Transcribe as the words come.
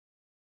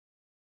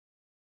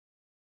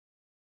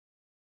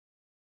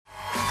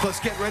Plus,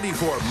 get ready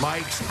for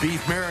Mike's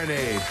Beef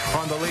Marinade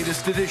on the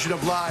latest edition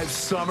of Live's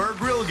Summer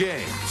Grill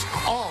Games.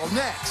 All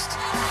next.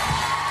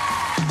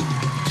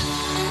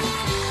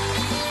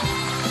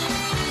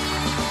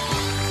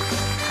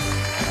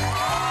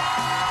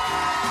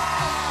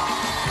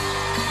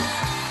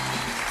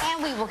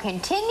 We will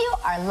continue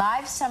our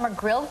live summer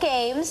grill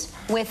games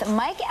with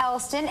Mike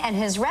Elston and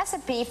his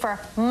recipe for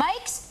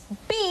Mike's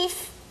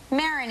Beef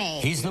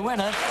Marinade. He's the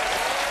winner.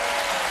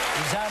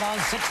 He's out on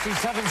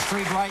 67th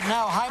Street right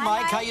now. Hi,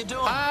 Mike. How you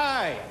doing?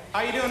 Hi.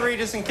 How you doing,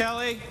 Regis and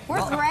Kelly?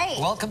 We're great.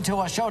 Welcome to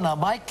our show. Now,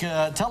 Mike,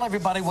 tell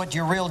everybody what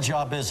your real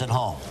job is at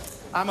home.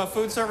 I'm a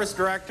food service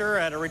director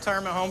at a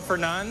retirement home for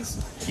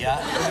nuns. Yeah.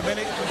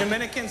 The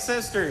Dominican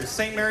Sisters,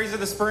 St. Mary's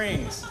of the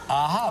Springs.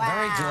 Aha,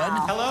 very good.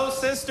 Hello,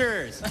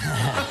 sisters.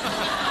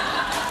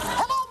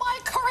 Hello,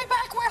 Mike. Hurry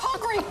back. We're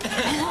hungry.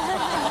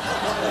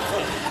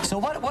 So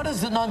what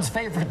is the nun's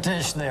favorite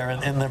dish there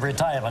in the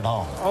retirement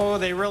home? Oh,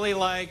 they really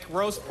like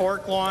roast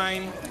pork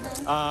loin,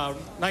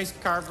 nice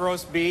carved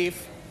roast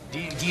beef. Do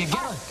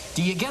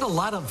you get a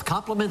lot of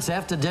compliments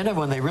after dinner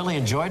when they really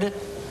enjoyed it?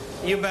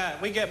 You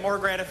bet. We get more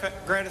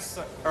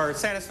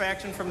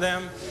satisfaction from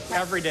them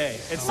every day.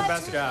 It's the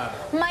best job.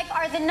 Mike,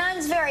 are the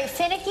nuns very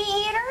finicky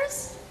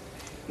eaters?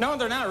 No,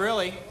 they're not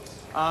really.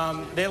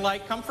 They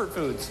like comfort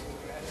foods,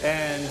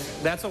 and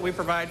that's what we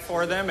provide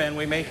for them, and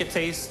we make it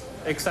taste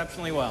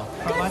exceptionally well.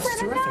 Good that's for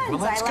the terrific. nuns. Well,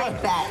 that's I good.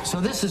 like that. So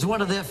this is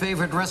one of their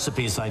favorite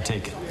recipes, I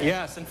take it.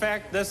 Yes. In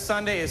fact, this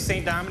Sunday is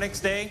St.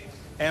 Dominic's Day,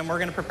 and we're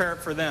going to prepare it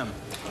for them.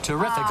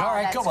 Terrific. Oh, all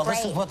right, that's go. Well, this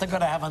is great. what they're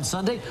going to have on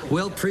Sunday.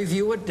 We'll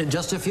preview it in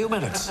just a few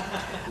minutes.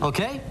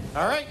 Okay?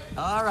 All right.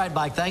 All right,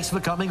 Mike. Thanks for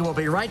coming. We'll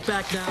be right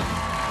back now.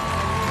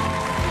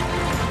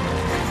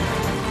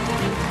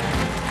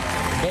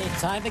 Okay,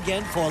 time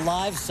again for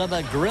live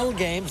summer grill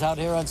games out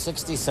here on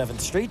 67th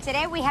Street.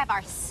 Today we have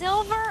our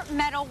silver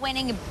medal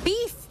winning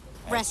beef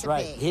recipe.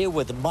 Right, here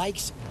with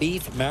Mike's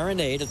Beef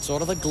Marinade. It's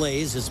sort of a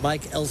glaze. Is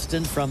Mike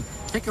Elston from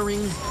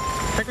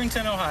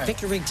Pickerington, Ohio.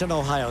 Pickerington,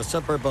 Ohio, a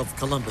suburb of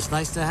Columbus.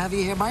 Nice to have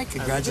you here, Mike.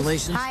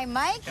 Congratulations. Hi,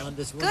 Mike. On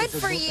this Good wonderful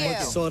for book, you.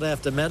 Sought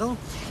after medal.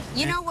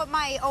 You know what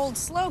my old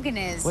slogan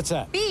is? What's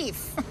that?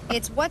 Beef.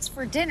 It's what's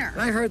for dinner.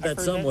 I heard that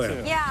heard somewhere.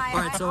 that too. Yeah, All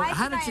right, so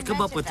how did you come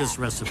up with this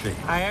recipe?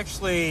 recipe? I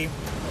actually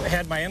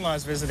had my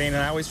in-laws visiting, and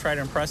I always try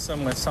to impress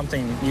them with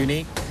something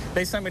unique.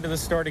 They sent me to the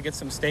store to get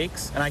some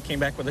steaks, and I came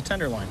back with a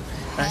tenderloin.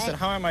 And I said,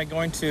 how am I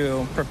going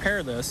to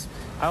prepare this?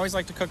 I always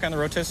like to cook on the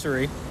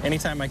rotisserie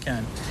anytime I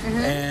can.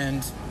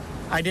 And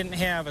I didn't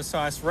have a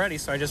sauce ready,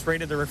 so I just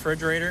raided the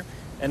refrigerator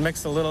and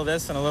mixed a little of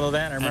this and a little of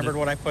that, and I remembered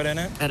what I put in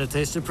it. And it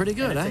tasted pretty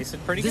good, And it huh?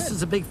 tasted pretty This good.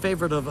 is a big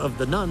favorite of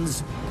the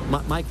nuns.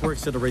 Mike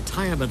works at a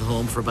retirement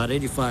home for about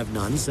 85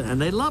 nuns,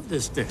 and they love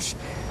this dish.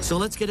 So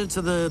let's get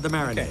into the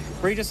marinade. Okay,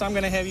 Regis, I'm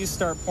going to have you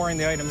start pouring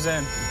the items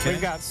in. Okay.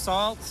 We've got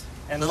salt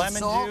and Little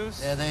lemon salt.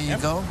 juice. Yeah, there you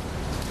go.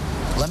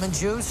 Lemon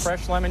juice.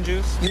 Fresh lemon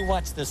juice. You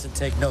watch this and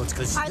take notes,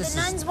 because Are the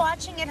nuns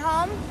watching at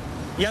home?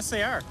 Yes,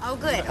 they are. Oh,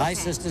 good. Hi, Okay.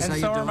 sisters. And How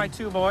so you are doing? my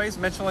two boys,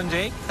 Mitchell and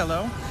Jake.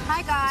 Hello.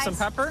 Hi, guys. Some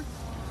pepper,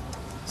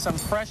 some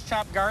fresh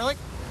chopped garlic,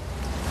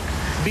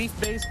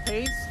 beef-based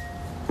paste,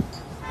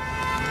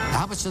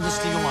 How much of this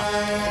do you want?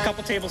 a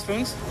couple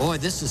tablespoons. Boy,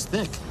 this is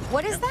thick.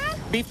 What is that?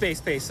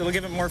 Beef-based paste. It'll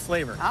give it more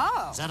flavor.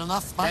 Oh. Is that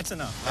enough, Mike? That's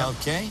enough.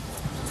 Okay.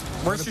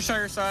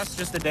 Worcestershire sauce,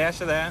 just a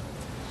dash of that.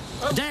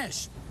 A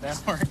dash.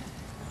 That works.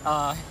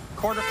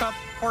 Quarter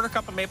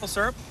cup of maple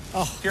syrup.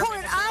 Oh. Pure Pour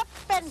it maple syrup. up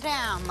and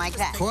down like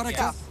that. Quarter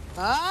cup.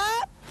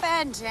 Up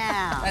and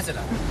down. That's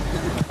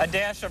enough. A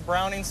dash of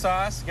browning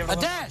sauce. Give it A a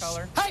little dash.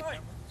 color. Hey.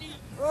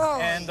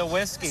 Oh. And the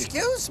whiskey.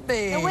 Excuse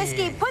me. The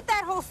whiskey, put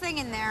that whole thing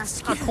in there.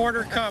 A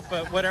quarter cup,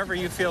 but whatever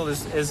you feel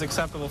is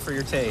acceptable for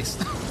your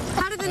taste.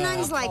 How do the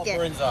nuns like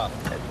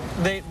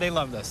it? They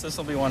love this. This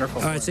will be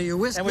wonderful. All right, so you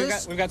whisk And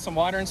this? we've got some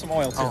water and some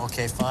oil too. Oh,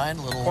 okay, fine.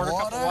 A little Quarter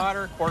water. cup of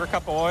water, quarter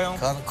cup of oil.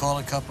 Call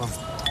a cup of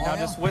oil. Now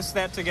just whisk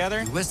that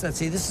together. You whisk that.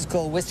 See, this is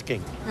called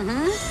whisking.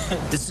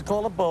 This is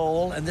called a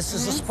bowl, and this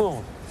is a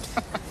spoon.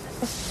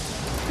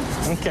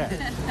 Okay.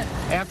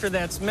 After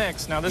that's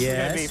mixed, now this is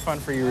going to be Yes. fun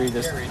for you,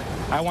 Regis.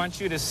 I want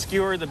you to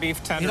skewer the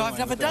beef tenderloin. You know, I've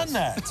never with done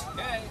this.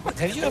 that.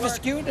 Have you ever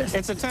skewered it?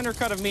 It's a tender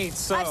cut of meat,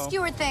 so I've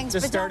skewered things,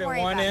 just but start don't at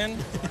worry one about it.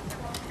 end.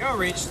 Go,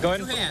 Reach. Go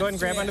ahead and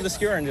grab onto the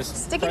skewer and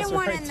just Stick it press in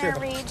one right in there,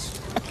 through. Reach.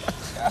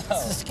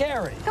 This is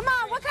scary. Come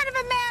on, what kind of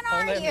a man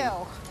Hold are that you?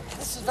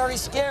 This is very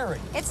scary.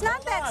 It's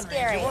not that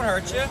scary. It won't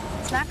hurt you.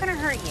 It's not going to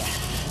hurt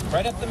you.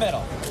 Right up the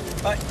middle.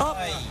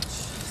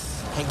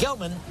 Hey,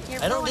 Gelman,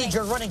 You're I don't ruining- need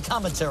your running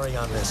commentary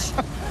on this.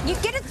 You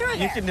get it through there.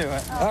 You can do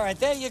it. All right,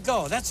 there you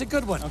go. That's a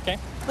good one. Okay.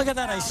 Look at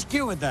that. I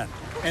skewered that.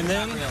 And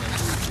then,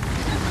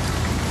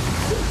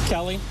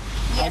 Kelly,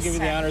 I'll Yes, give you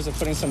the sir. honors of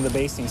putting some of the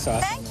basting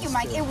sauce on Thank you, this,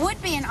 Mike. too. It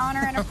would be an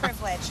honor and a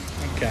privilege.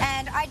 Okay.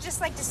 And I'd just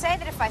like to say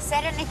that if I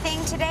said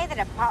anything today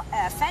that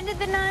offended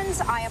the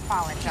nuns, I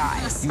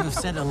apologize. You have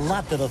said a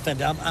lot that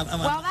offended.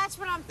 Well, that's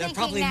what I'm there are thinking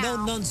probably now.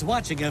 no nuns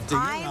watching after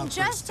your I'm outburst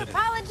just today.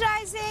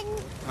 apologizing.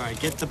 All right,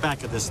 get the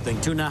back of this thing,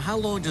 too. Now, how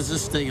long does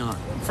this stay on?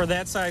 For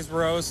that size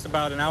roast,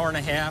 about an hour and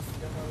a half.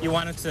 You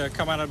want it to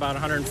come out at about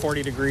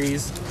 140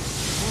 degrees.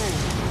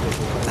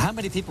 How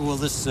many people will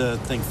this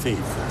thing feed?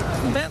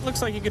 That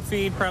looks like you could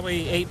feed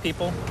probably 8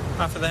 people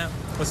off of that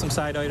with some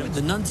side items.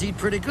 The nuns eat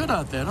pretty good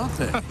out there, don't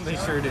they? They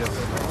sure do.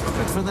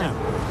 Good for them.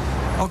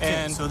 Okay,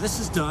 And- so this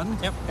is done.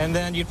 Yep. And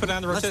then you put it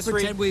on the Let's rotisserie.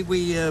 pretend we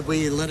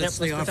let it Yep,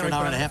 stay let's on for an pretend we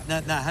hour put and a it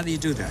half. Now, how do you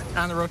do that?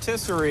 On the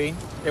rotisserie,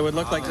 it would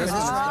look like this.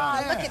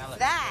 Oh, look at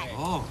that.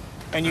 Oh,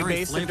 And you very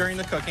baste flavorful. it during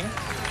the cooking.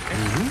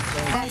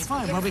 That's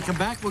fine. When we come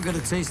back, we're going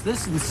to taste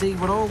this and see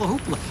what all the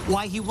hoopla,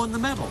 why he won the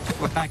medal.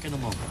 We're back in a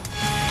moment.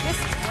 This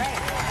is great.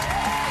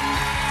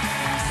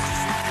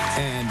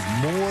 And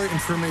more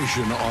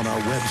information on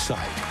our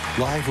website.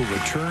 Live will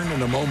return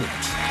in a moment.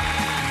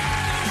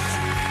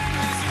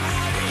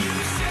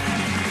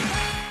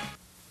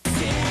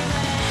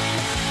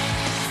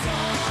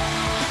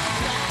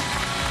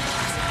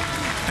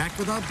 Back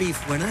with our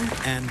beef winner,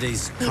 and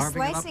he's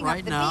carving it up slicing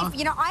right the now. beef.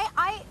 You know,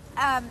 I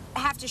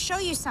have to show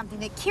you something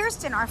that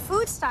Kirsten, our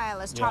food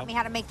stylist, taught me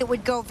how to make that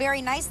would go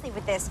very nicely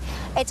with this.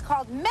 It's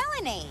called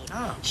melonade.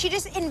 Oh. She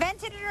just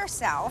invented it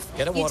herself.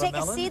 Get a You take a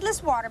watermelon.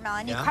 seedless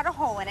watermelon, you Yeah. cut a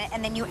hole in it,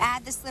 and then you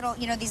add this little,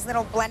 you know, these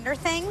little blender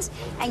things,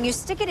 and you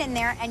stick it in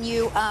there, and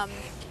you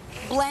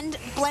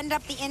blend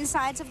up the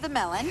insides of the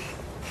melon,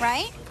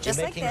 right? Just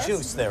like making this.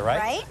 juice there, right?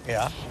 Right?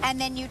 Yeah. And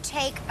then you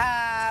take,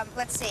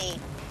 let's see,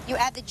 you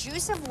add the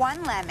juice of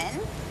 1 lemon,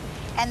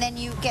 and then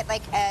you get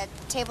like a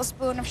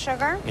tablespoon of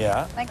sugar.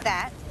 Yeah. Like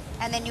that.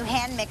 And then you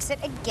hand mix it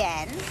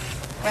again,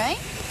 right?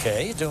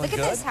 Okay, you're doing Look at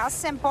good. this, how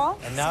simple.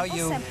 And now simple,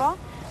 you- Simple.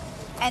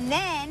 And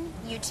then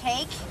you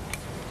take...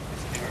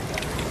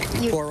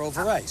 You pour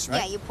over ice,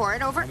 right? Yeah, you pour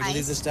it over Want me to ice.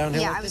 leave this down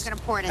here Yeah, like I was this? going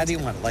to pour it in. How do you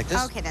want it, like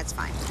this? Okay, that's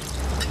fine.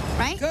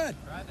 Right? Good.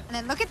 And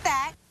then look at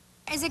that.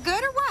 Is it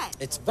good or what?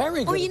 It's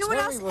very good. Or you know It's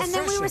what very else? And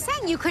then we were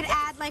refreshing. saying you could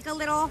add like a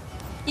little...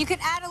 You could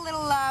add a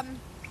little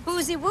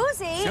boozy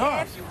woozy Sure.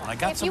 if I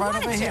got if some you right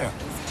wanted over to. here.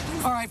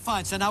 All right,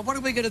 fine. So now what are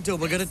we going to do?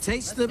 We're going to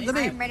taste the meat.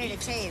 I'm ready to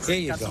taste. Here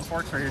you Got go. some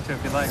forks right here too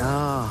if you'd like.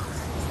 Oh,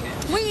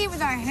 We eat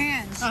with our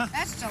hands.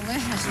 That's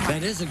delicious.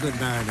 that is a good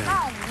marinade.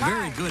 Oh, my.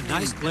 Very good.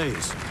 Nice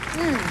glaze.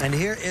 And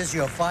here is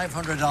your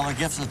 $500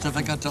 gift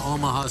certificate to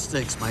Omaha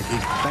Steaks, Mikey.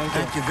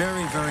 Thank you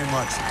very, very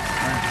much.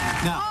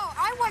 Now, Oh,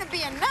 I want to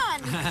be a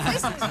nun.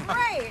 This is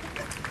great.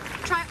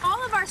 Try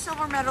all of our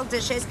silver medal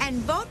dishes and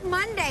vote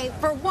Monday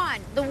for one.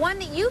 The one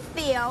that you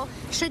feel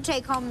should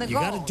take home the you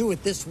gold. got to do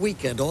it this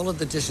weekend, all of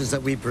the dishes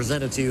that we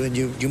presented to you, and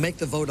you make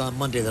the vote on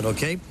Monday then,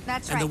 okay?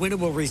 That's And the right. winner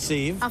will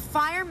receive... A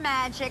Fire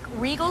Magic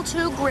Regal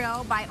 2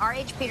 grill by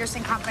R.H.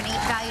 Peterson Company,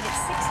 valued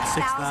at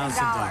 $6,000.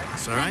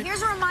 $6,000, all right. Now,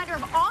 here's a reminder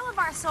of all of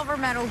our silver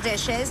medal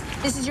dishes.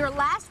 This is your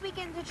last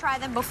weekend to try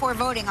them before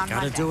voting on Got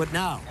to Monday. do it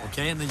now,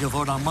 okay? And then you'll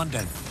vote on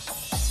Monday.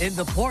 In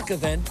the pork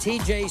event,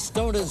 T.J.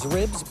 Stoner's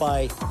Ribs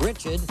by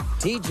Richard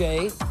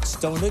T.J.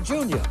 Stoner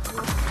Jr.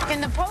 In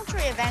the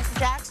poultry event,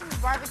 Jackson's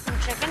Barbecue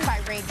Chicken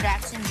by Ray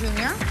Jackson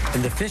Jr.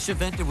 In the fish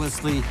event, it was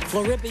the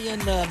Floridian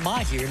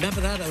Mahi.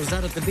 Remember that? I was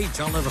out at the beach.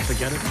 I'll never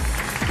forget it.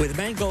 With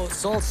mango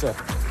salsa.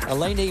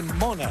 Eleni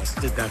Monas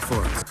did that for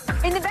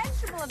us. In the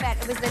vegetable event,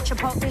 it was the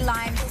Chipotle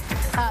Lime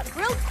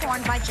grilled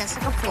corn by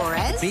Jessica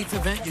Flores. Beef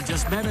event, you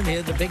just met him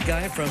here, the big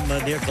guy from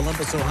near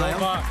Columbus, Ohio.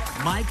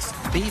 Mike's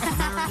Beef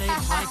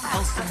Marinade. Mike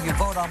Elston, you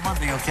vote on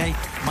Monday, okay?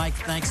 Mike,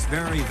 thanks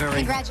very, very much.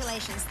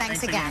 Congratulations.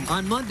 Thanks again.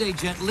 On Monday,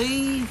 Jet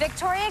Li,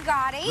 Victoria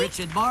Gotti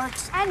Richard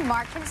Marks. and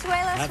Mark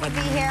Consuelos Have will a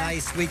be here.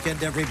 nice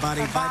weekend,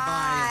 everybody. Bye-bye.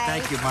 Bye-bye.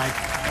 Thank you, Mike.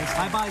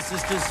 Bye-bye,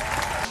 sisters.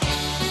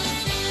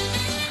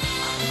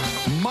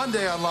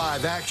 Monday on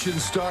Live, action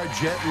star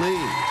Jet Li,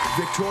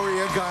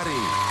 Victoria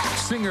Gotti,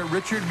 singer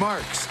Richard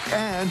Marks,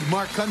 and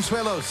Mark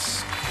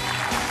Consuelos.